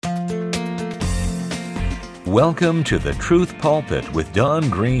Welcome to the Truth Pulpit with Don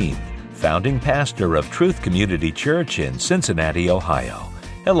Green, founding pastor of Truth Community Church in Cincinnati, Ohio.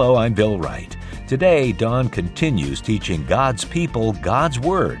 Hello, I'm Bill Wright. Today, Don continues teaching God's people God's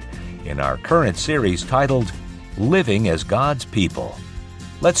Word in our current series titled Living as God's People.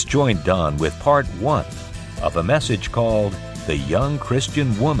 Let's join Don with part 1 of a message called The Young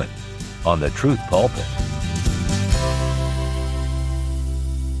Christian Woman on the Truth Pulpit.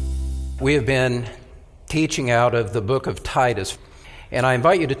 We have been teaching out of the book of Titus, and I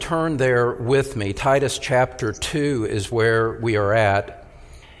invite you to turn there with me. Titus chapter 2 is where we are at.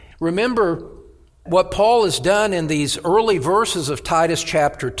 Remember, what Paul has done in these early verses of Titus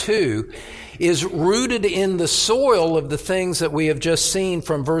chapter 2 is rooted in the soil of the things that we have just seen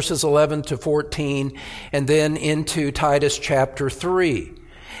from verses 11 to 14 and then into Titus chapter 3.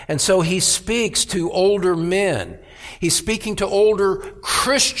 And so he speaks to older men. He's speaking to older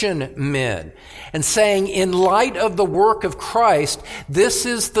Christian men and saying, in light of the work of Christ, this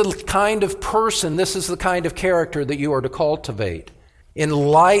is the kind of person, this is the kind of character that you are to cultivate. In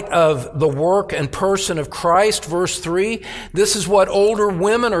light of the work and person of Christ, verse 3, this is what older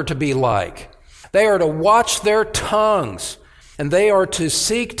women are to be like. They are to watch their tongues, and they are to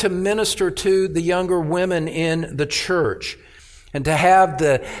seek to minister to the younger women in the church, and to have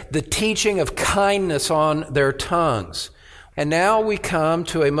the teaching of kindness on their tongues. And now we come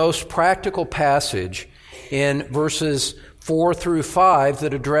to a most practical passage in verses 4 through 5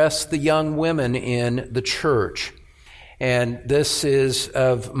 that address the young women in the church. And this is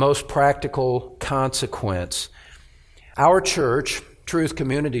of most practical consequence. Our church, Truth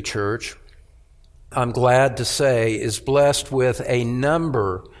Community Church, I'm glad to say, is blessed with a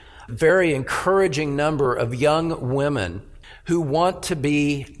very encouraging number of young women who want to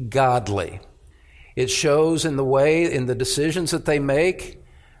be godly. It shows in the decisions that they make.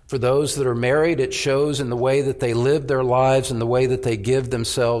 For those that are married, it shows in the way that they live their lives and the way that they give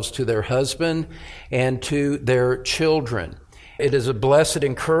themselves to their husband and to their children. It is a blessed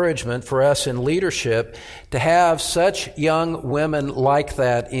encouragement for us in leadership to have such young women like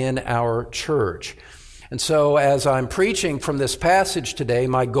that in our church. And so as I'm preaching from this passage today,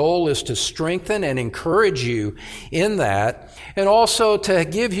 my goal is to strengthen and encourage you in that, and also to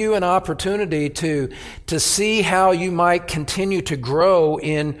give you an opportunity to see how you might continue to grow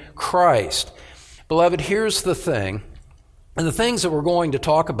in Christ. Beloved, here's the thing, and the things that we're going to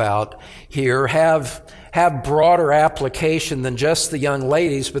talk about here have broader application than just the young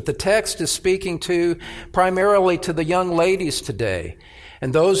ladies, but the text is speaking primarily to the young ladies today.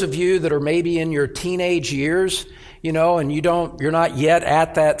 And those of you that are maybe in your teenage years, and you're not yet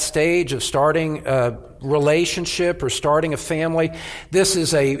at that stage of starting a relationship or starting a family, this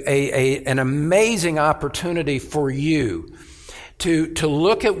is an amazing opportunity for you to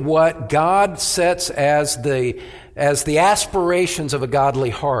look at what God sets as the aspirations of a godly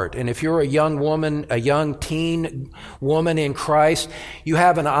heart. And if you're a young woman, a young teen woman in Christ, you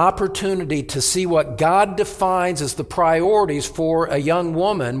have an opportunity to see what God defines as the priorities for a young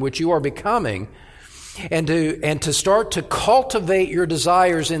woman, which you are becoming, and to start to cultivate your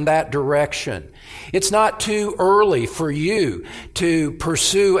desires in that direction. It's not too early for you to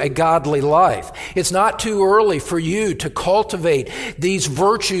pursue a godly life. It's not too early for you to cultivate these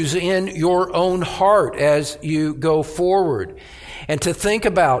virtues in your own heart as you go forward. And to think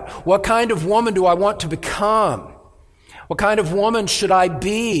about, what kind of woman do I want to become? What kind of woman should I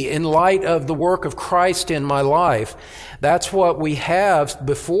be in light of the work of Christ in my life? That's what we have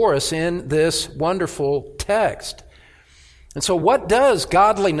before us in this wonderful text. And so what does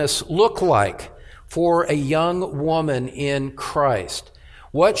godliness look like for a young woman in Christ?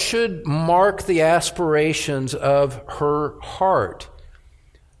 What should mark the aspirations of her heart?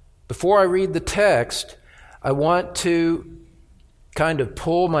 Before I read the text, I want to kind of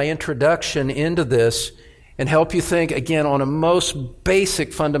pull my introduction into this and help you think, again, on a most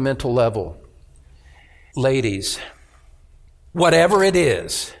basic fundamental level. Ladies, whatever it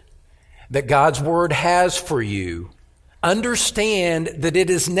is that God's Word has for you, understand that it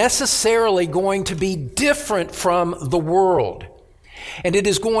is necessarily going to be different from the world. And it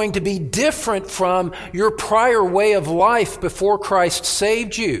is going to be different from your prior way of life before Christ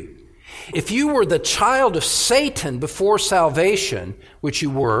saved you. If you were the child of Satan before salvation, which you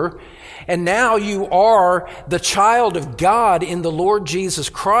were, and now you are the child of God in the Lord Jesus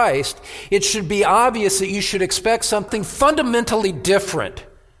Christ, it should be obvious that you should expect something fundamentally different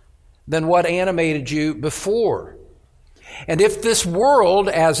than what animated you before. And if this world,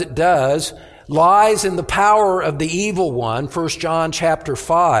 as it does, lies in the power of the evil one, 1 John chapter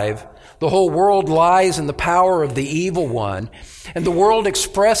 5, The whole world lies in the power of the evil one, and the world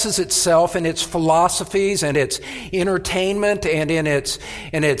expresses itself in its philosophies and its entertainment and in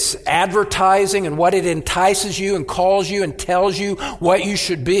its advertising and what it entices you and calls you and tells you what you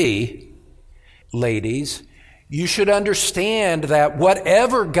should be. Ladies, you should understand that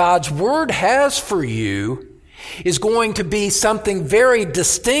whatever God's Word has for you is going to be something very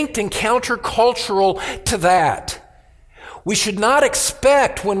distinct and countercultural to that. We should not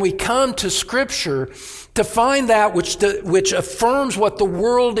expect when we come to Scripture to find that which affirms what the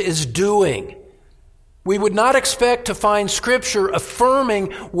world is doing. We would not expect to find Scripture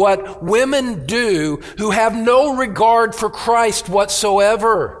affirming what women do who have no regard for Christ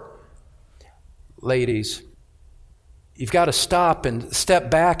whatsoever. Ladies, you've got to stop and step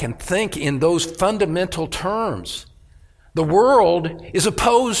back and think in those fundamental terms. The world is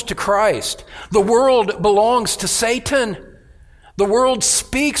opposed to Christ. The world belongs to Satan. The world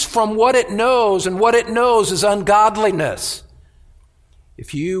speaks from what it knows, and what it knows is ungodliness.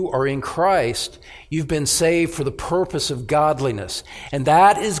 If you are in Christ, you've been saved for the purpose of godliness. And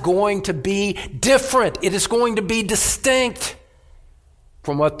that is going to be different. It is going to be distinct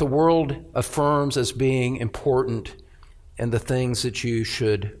from what the world affirms as being important and the things that you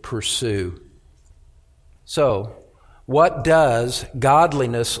should pursue. So, what does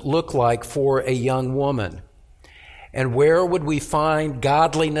godliness look like for a young woman? And where would we find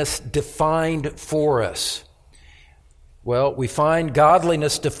godliness defined for us? Well, we find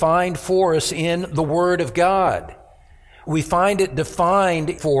godliness defined for us in the Word of God. We find it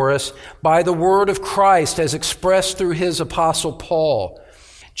defined for us by the Word of Christ as expressed through His Apostle Paul.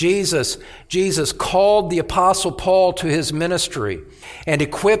 Jesus called the Apostle Paul to his ministry and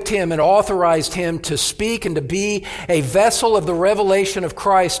equipped him and authorized him to speak and to be a vessel of the revelation of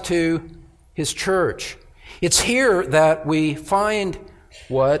Christ to His church. It's here that we find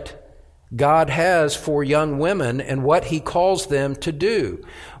what God has for young women and what He calls them to do.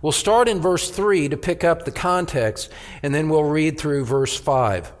 We'll start in verse 3 to pick up the context, and then we'll read through verse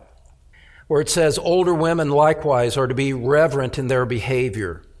 5, where it says, "Older women likewise are to be reverent in their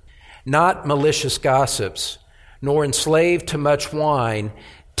behavior, not malicious gossips, nor enslaved to much wine,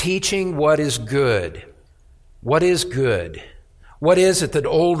 teaching what is good." What is good? What is it that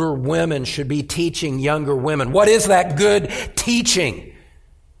older women should be teaching younger women? What is that good teaching?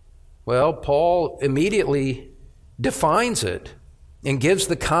 Well, Paul immediately defines it and gives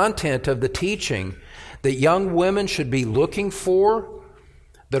the content of the teaching that young women should be looking for,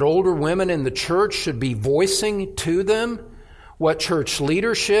 that older women in the church should be voicing to them, what church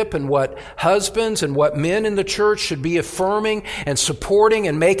leadership and what husbands and what men in the church should be affirming and supporting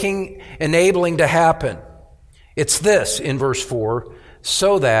and enabling to happen. It's this in verse 4,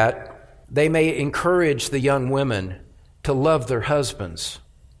 so that they may encourage the young women to love their husbands,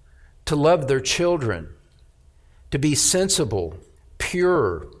 to love their children, to be sensible,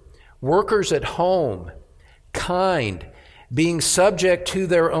 pure, workers at home, kind, being subject to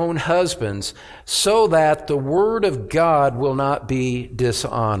their own husbands, so that the word of God will not be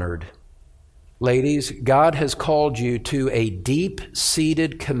dishonored. Ladies, God has called you to a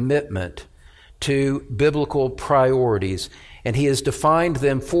deep-seated commitment to biblical priorities, and He has defined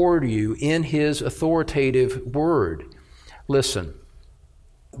them for you in His authoritative word. Listen,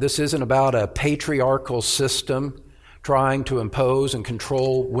 this isn't about a patriarchal system trying to impose and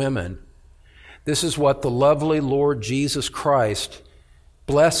control women. This is what the lovely Lord Jesus Christ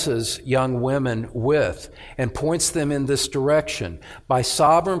blesses young women with and points them in this direction by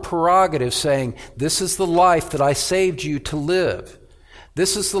sovereign prerogative, saying, "This is the life that I saved you to live.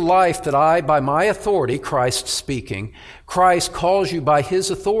 This is the life that I, by my authority," Christ speaking, Christ calls you by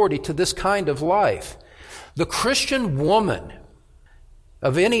His authority to this kind of life. The Christian woman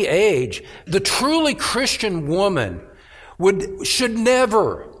of any age, the truly Christian woman would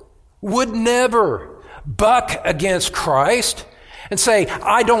never buck against Christ and say,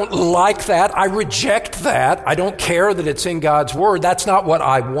 "I don't like that, I reject that, I don't care that it's in God's Word, that's not what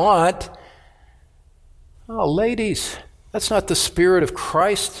I want." Oh, ladies, that's not the Spirit of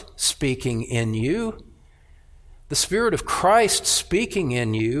Christ speaking in you. The Spirit of Christ speaking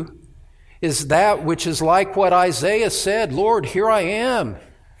in you is that which is like what Isaiah said, "Lord, here I am,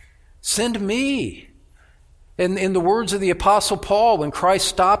 send me." And in the words of the Apostle Paul, when Christ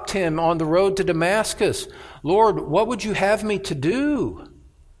stopped him on the road to Damascus, "Lord, what would you have me to do?"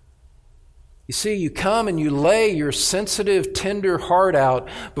 You see, you come and you lay your sensitive, tender heart out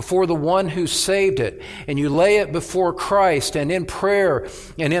before the one who saved it, and you lay it before Christ, and in prayer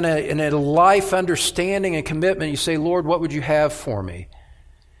and in a life understanding and commitment, you say, "Lord, what would you have for me?"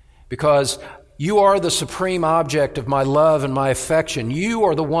 Because You are the supreme object of my love and my affection. You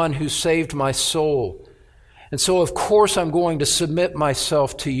are the one who saved my soul. And so, of course, I'm going to submit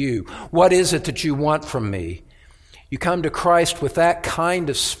myself to you. What is it that you want from me? You come to Christ with that kind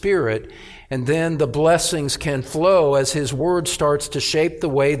of spirit, and then the blessings can flow as His Word starts to shape the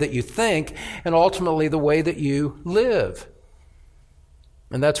way that you think and ultimately the way that you live.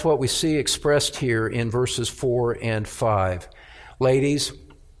 And that's what we see expressed here in verses 4 and 5. Ladies,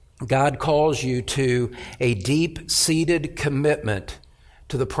 God calls you to a deep-seated commitment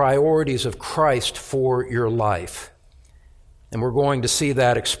to the priorities of Christ for your life. And we're going to see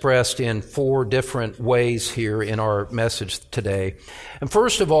that expressed in 4 different ways here in our message today. And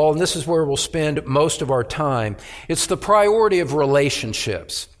first of all, and this is where we'll spend most of our time, it's the priority of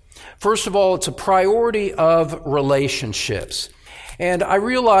relationships. First of all, it's a priority of relationships. And I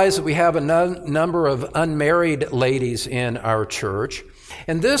realize that we have a number of unmarried ladies in our church.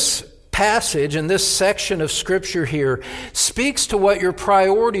 And this passage and this section of Scripture here speaks to what your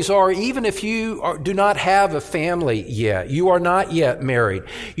priorities are, even if you do not have a family yet. You are not yet married.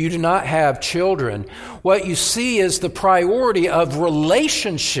 You do not have children. What you see is the priority of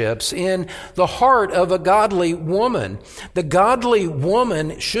relationships in the heart of a godly woman. The godly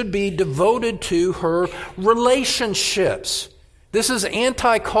woman should be devoted to her relationships. This is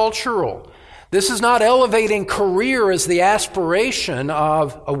anti-cultural. This is not elevating career as the aspiration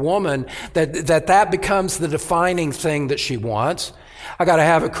of a woman, that becomes the defining thing that she wants. I got to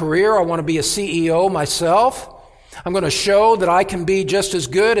have a career. I want to be a CEO myself. I'm going to show that I can be just as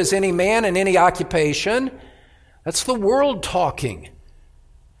good as any man in any occupation. That's the world talking.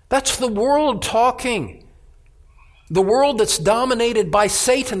 That's the world talking. The world that's dominated by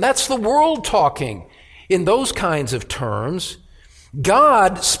Satan, that's the world talking in those kinds of terms.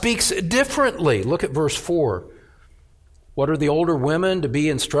 God speaks differently. Look at verse 4. What are the older women to be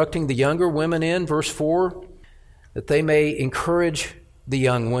instructing the younger women in? Verse 4, that they may encourage the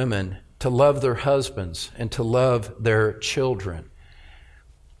young women to love their husbands and to love their children.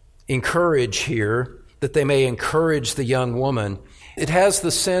 Encourage here, that they may encourage the young woman. It has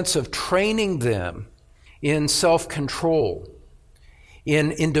the sense of training them in self-control.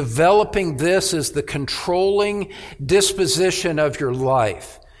 In developing this as the controlling disposition of your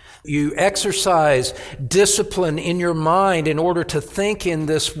life. You exercise discipline in your mind in order to think in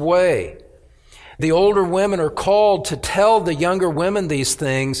this way. The older women are called to tell the younger women these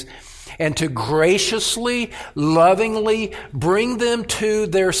things and to graciously, lovingly bring them to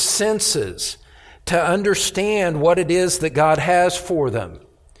their senses to understand what it is that God has for them,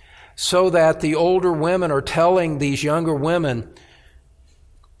 so that the older women are telling these younger women,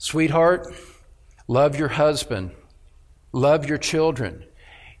 sweetheart, love your husband. Love your children.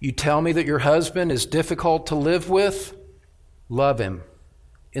 You tell me that your husband is difficult to live with? Love him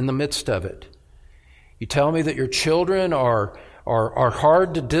in the midst of it. You tell me that your children are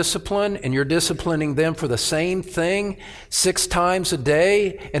hard to discipline, and you're disciplining them for the same thing 6 times a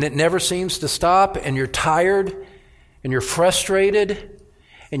day, and it never seems to stop, and you're tired, and you're frustrated,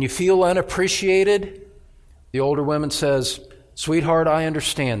 and you feel unappreciated? The older woman says, sweetheart, I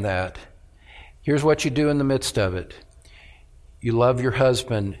understand that. Here's what you do in the midst of it. You love your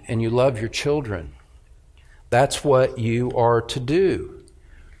husband and you love your children. That's what you are to do.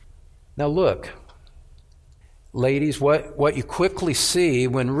 Now look, ladies, what you quickly see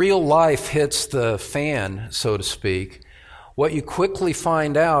when real life hits the fan, so to speak, what you quickly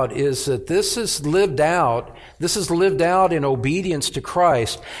find out is that this is lived out in obedience to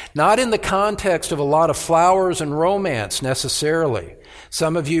Christ, not in the context of a lot of flowers and romance necessarily.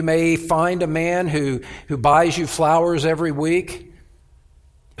 Some of you may find a man who buys you flowers every week,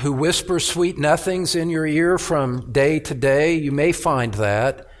 who whispers sweet nothings in your ear from day to day. You may find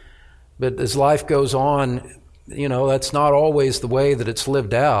that, but as life goes on, that's not always the way that it's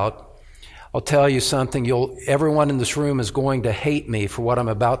lived out. I'll tell you something, everyone in this room is going to hate me for what I'm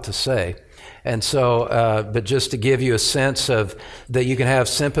about to say. And so, but just to give you a sense of that you can have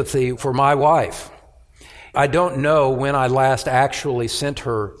sympathy for my wife. I don't know when I last actually sent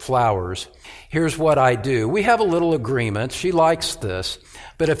her flowers. Here's what I do. We have a little agreement. She likes this.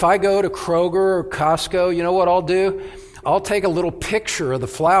 But if I go to Kroger or Costco, you know what I'll do? I'll take a little picture of the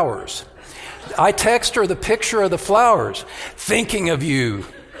flowers. I text her the picture of the flowers, thinking of you.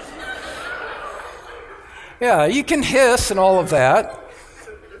 Yeah, you can hiss and all of that.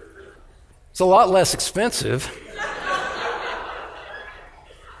 It's a lot less expensive.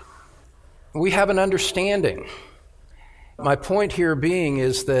 We have an understanding. My point here being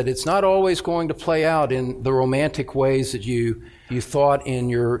is that it's not always going to play out in the romantic ways that you thought in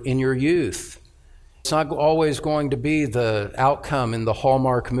your youth. It's not always going to be the outcome in the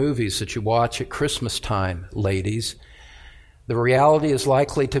Hallmark movies that you watch at Christmas time, ladies. The reality is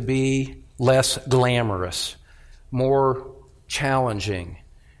likely to be less glamorous, more challenging,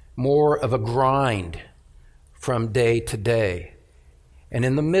 more of a grind from day to day. And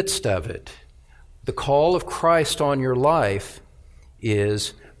in the midst of it, the call of Christ on your life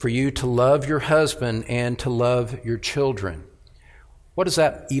is for you to love your husband and to love your children. What does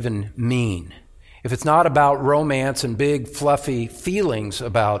that even mean? If it's not about romance and big fluffy feelings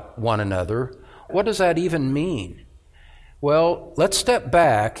about one another, what does that even mean? Well, let's step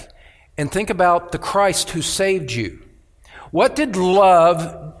back and think about the Christ who saved you. What did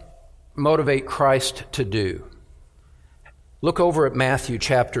love motivate Christ to do? Look over at Matthew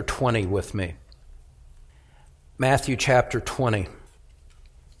chapter 20 with me. Matthew chapter 20.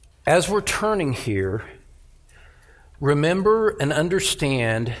 As we're turning here, remember and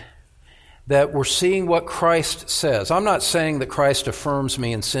understand that we're seeing what Christ says. I'm not saying that Christ affirms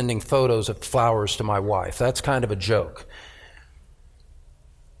me in sending photos of flowers to my wife. That's kind of a joke.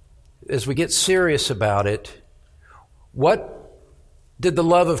 As we get serious about it, what did the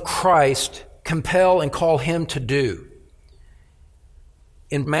love of Christ compel and call him to do?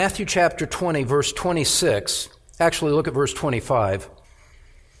 In Matthew chapter 20, verse 26, actually look at verse 25,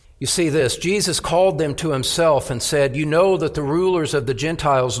 you see this. Jesus called them to himself and said, "You know that the rulers of the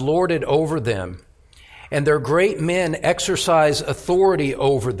Gentiles lord it over them, and their great men exercise authority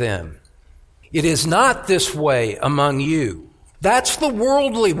over them. It is not this way among you." That's the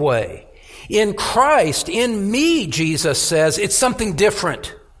worldly way. In Christ, in me, Jesus says, it's something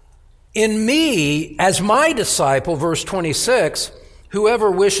different. In me, as my disciple, verse 26, whoever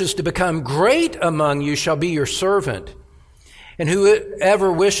wishes to become great among you shall be your servant. And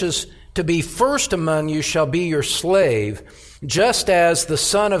whoever wishes to be first among you shall be your slave, just as the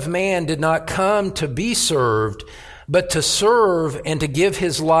Son of Man did not come to be served, but to serve and to give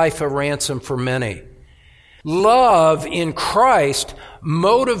his life a ransom for many. Love in Christ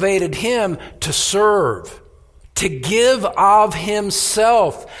motivated him to serve, to give of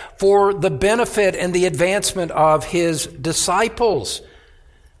himself for the benefit and the advancement of his disciples.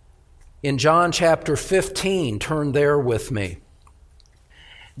 In John chapter 15, turn there with me.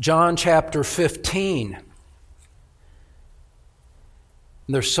 John chapter 15.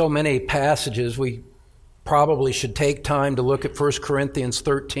 There's so many passages. We probably should take time to look at 1 Corinthians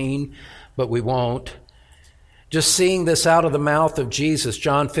 13, but we won't. Just seeing this out of the mouth of Jesus,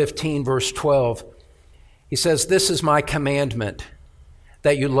 John 15, verse 12, he says, "This is my commandment,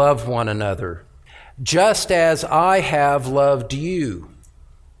 that you love one another, just as I have loved you.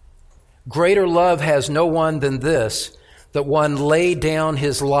 Greater love has no one than this, that one lay down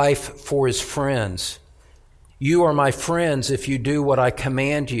his life for his friends. You are my friends if you do what I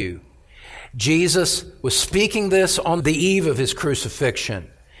command you." Jesus was speaking this on the eve of his crucifixion.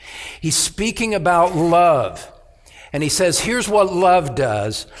 He's speaking about love. And he says, here's what love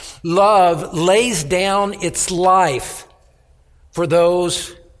does. Love lays down its life for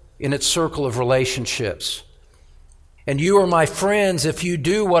those in its circle of relationships. "And you are my friends if you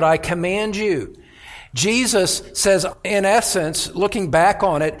do what I command you." Jesus says, in essence, looking back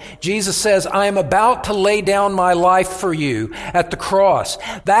on it, Jesus says, I am about to lay down my life for you at the cross.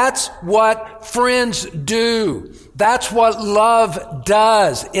 That's what friends do. That's what love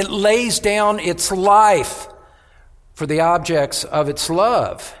does. It lays down its life for the objects of its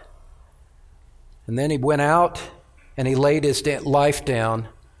love. And then he went out and he laid his life down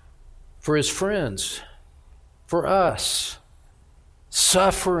for his friends, for us,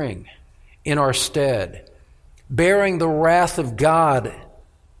 suffering in our stead, bearing the wrath of God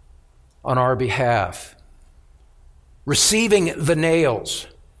on our behalf, receiving the nails,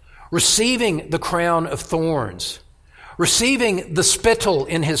 receiving the crown of thorns, receiving the spittle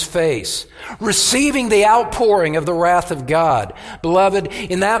in his face, receiving the outpouring of the wrath of God. Beloved,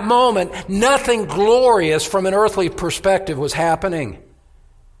 in that moment, nothing glorious from an earthly perspective was happening.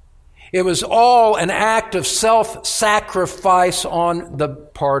 It was all an act of self-sacrifice on the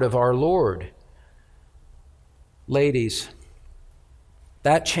part of our Lord. Ladies,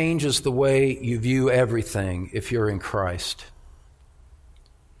 that changes the way you view everything if you're in Christ.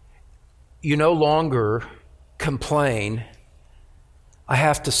 You no longer complain, I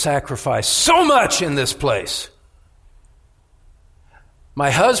have to sacrifice so much in this place. My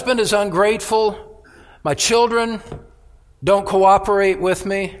husband is ungrateful. My children don't cooperate with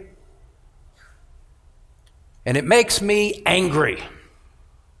me. And it makes me angry.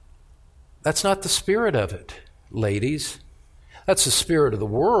 That's not the spirit of it, ladies. That's the spirit of the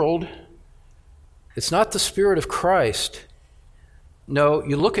world. It's not the spirit of Christ. No,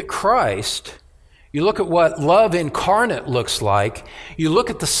 you look at Christ, You look at what love incarnate looks like. You look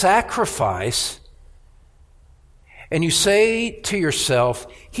at the sacrifice, and you say to yourself,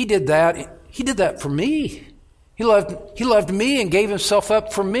 He did that for me. He loved me and gave Himself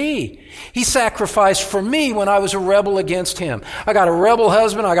up for me. He sacrificed for me when I was a rebel against Him. I got a rebel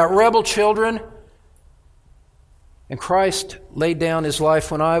husband, I got rebel children. And Christ laid down His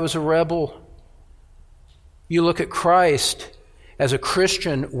life when I was a rebel. You look at Christ as a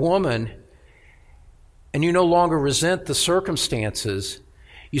Christian woman, and you no longer resent the circumstances.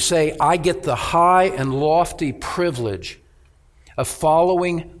 You say, I get the high and lofty privilege of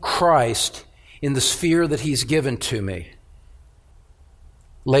following Christ in the sphere that He's given to me.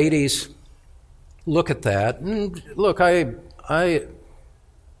 Ladies, look at that. And look, I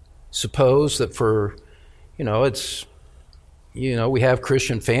suppose that for, we have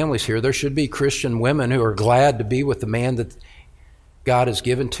Christian families here. There should be Christian women who are glad to be with the man that God has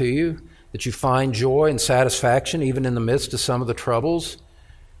given to you, that you find joy and satisfaction even in the midst of some of the troubles.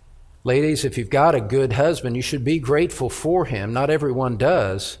 Ladies, if you've got a good husband, you should be grateful for him. Not everyone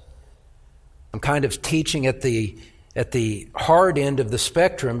does. I'm kind of teaching at the hard end of the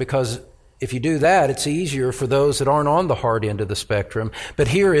spectrum, because if you do that, it's easier for those that aren't on the hard end of the spectrum. But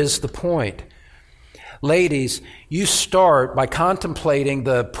here is the point. Ladies, you start by contemplating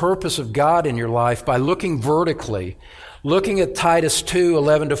the purpose of God in your life by looking vertically, looking at Titus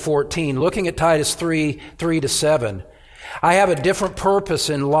 2:11-14, looking at Titus 3:3-7. I have a different purpose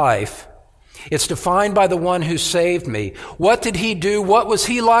in life. It's defined by the one who saved me. What did He do? What was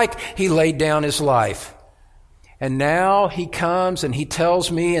He like? He laid down His life. And now He comes and He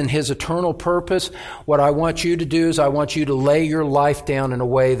tells me in His eternal purpose, what I want you to do is I want you to lay your life down in a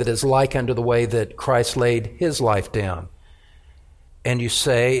way that is like unto the way that Christ laid His life down. And you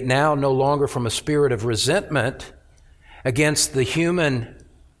say, now no longer from a spirit of resentment against the human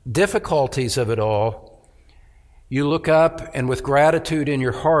difficulties of it all, you look up and with gratitude in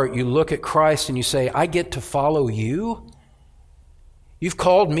your heart, you look at Christ and you say, I get to follow you? You've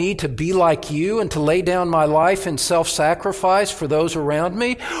called me to be like you and to lay down my life in self-sacrifice for those around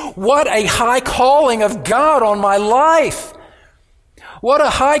me? What a high calling of God on my life! What a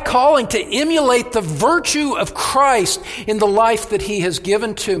high calling to emulate the virtue of Christ in the life that He has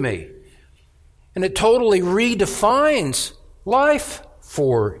given to me. And it totally redefines life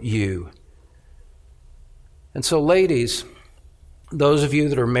for you. And so, ladies, those of you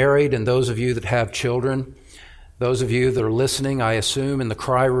that are married and those of you that have children, those of you that are listening, I assume, in the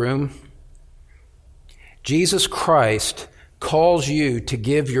cry room, Jesus Christ calls you to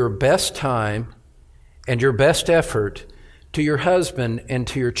give your best time and your best effort to your husband and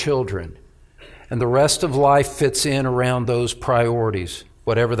to your children. And the rest of life fits in around those priorities,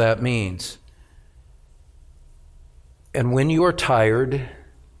 whatever that means. And when you are tired,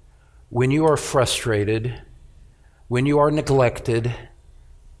 when you are frustrated, when you are neglected,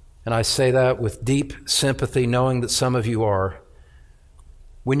 and I say that with deep sympathy, knowing that some of you are,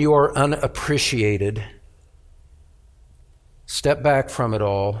 when you are unappreciated, step back from it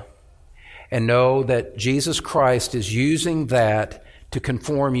all and know that Jesus Christ is using that to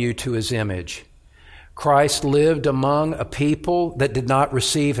conform you to His image. Christ lived among a people that did not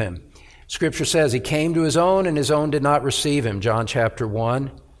receive Him. Scripture says He came to His own and His own did not receive Him, John chapter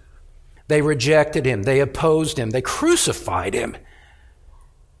 1. They rejected Him. They opposed Him. They crucified Him.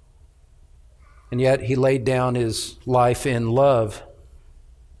 And yet He laid down His life in love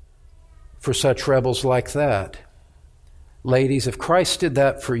for such rebels like that. Ladies, if Christ did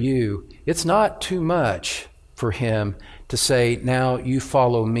that for you, it's not too much for Him to say, now you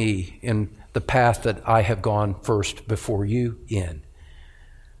follow me in the path that I have gone first before you in.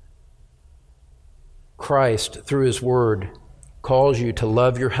 Christ, through His Word, calls you to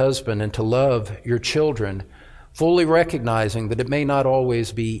love your husband and to love your children, fully recognizing that it may not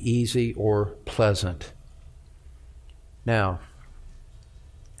always be easy or pleasant. Now,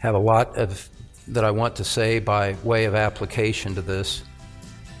 I have a lot that I want to say by way of application to this.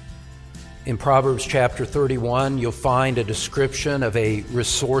 In Proverbs chapter 31, you'll find a description of a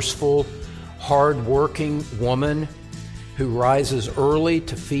resourceful, hard-working woman who rises early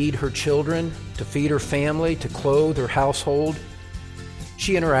to feed her children, to feed her family, to clothe her household.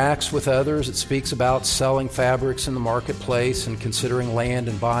 She interacts with others. It speaks about selling fabrics in the marketplace and considering land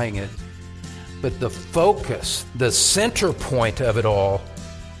and buying it. But the focus, the center point of it all,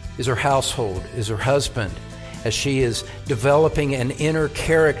 is her household, is her husband, as she is developing an inner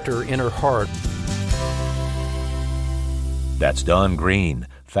character in her heart. That's Don Green,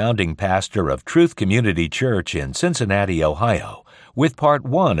 founding pastor of Truth Community Church in Cincinnati, Ohio, with part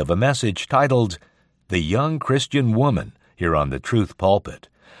 1 of a message titled, The Young Christian Woman, here on the Truth Pulpit.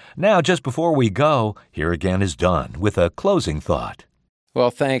 Now, just before we go, here again is Don with a closing thought. Well,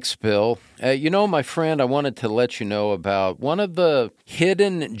 thanks, Bill. My friend, I wanted to let you know about one of the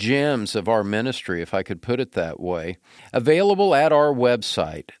hidden gems of our ministry, if I could put it that way. Available at our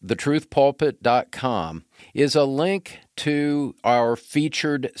website, thetruthpulpit.com, is a link to our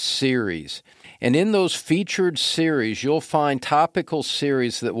featured series. And in those featured series, you'll find topical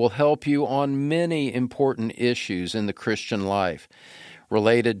series that will help you on many important issues in the Christian life,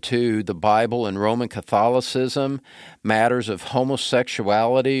 related to the Bible and Roman Catholicism, matters of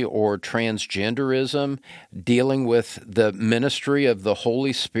homosexuality or transgenderism, dealing with the ministry of the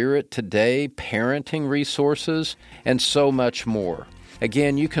Holy Spirit today, parenting resources, and so much more.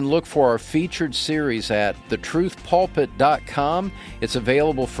 Again, you can look for our featured series at thetruthpulpit.com. It's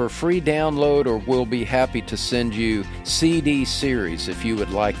available for free download, or we'll be happy to send you CD series if you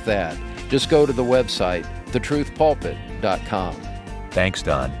would like that. Just go to the website, thetruthpulpit.com. Thanks,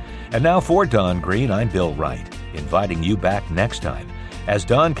 Don. And now for Don Green, I'm Bill Wright, inviting you back next time as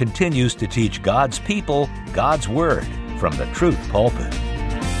Don continues to teach God's people God's Word from the Truth Pulpit.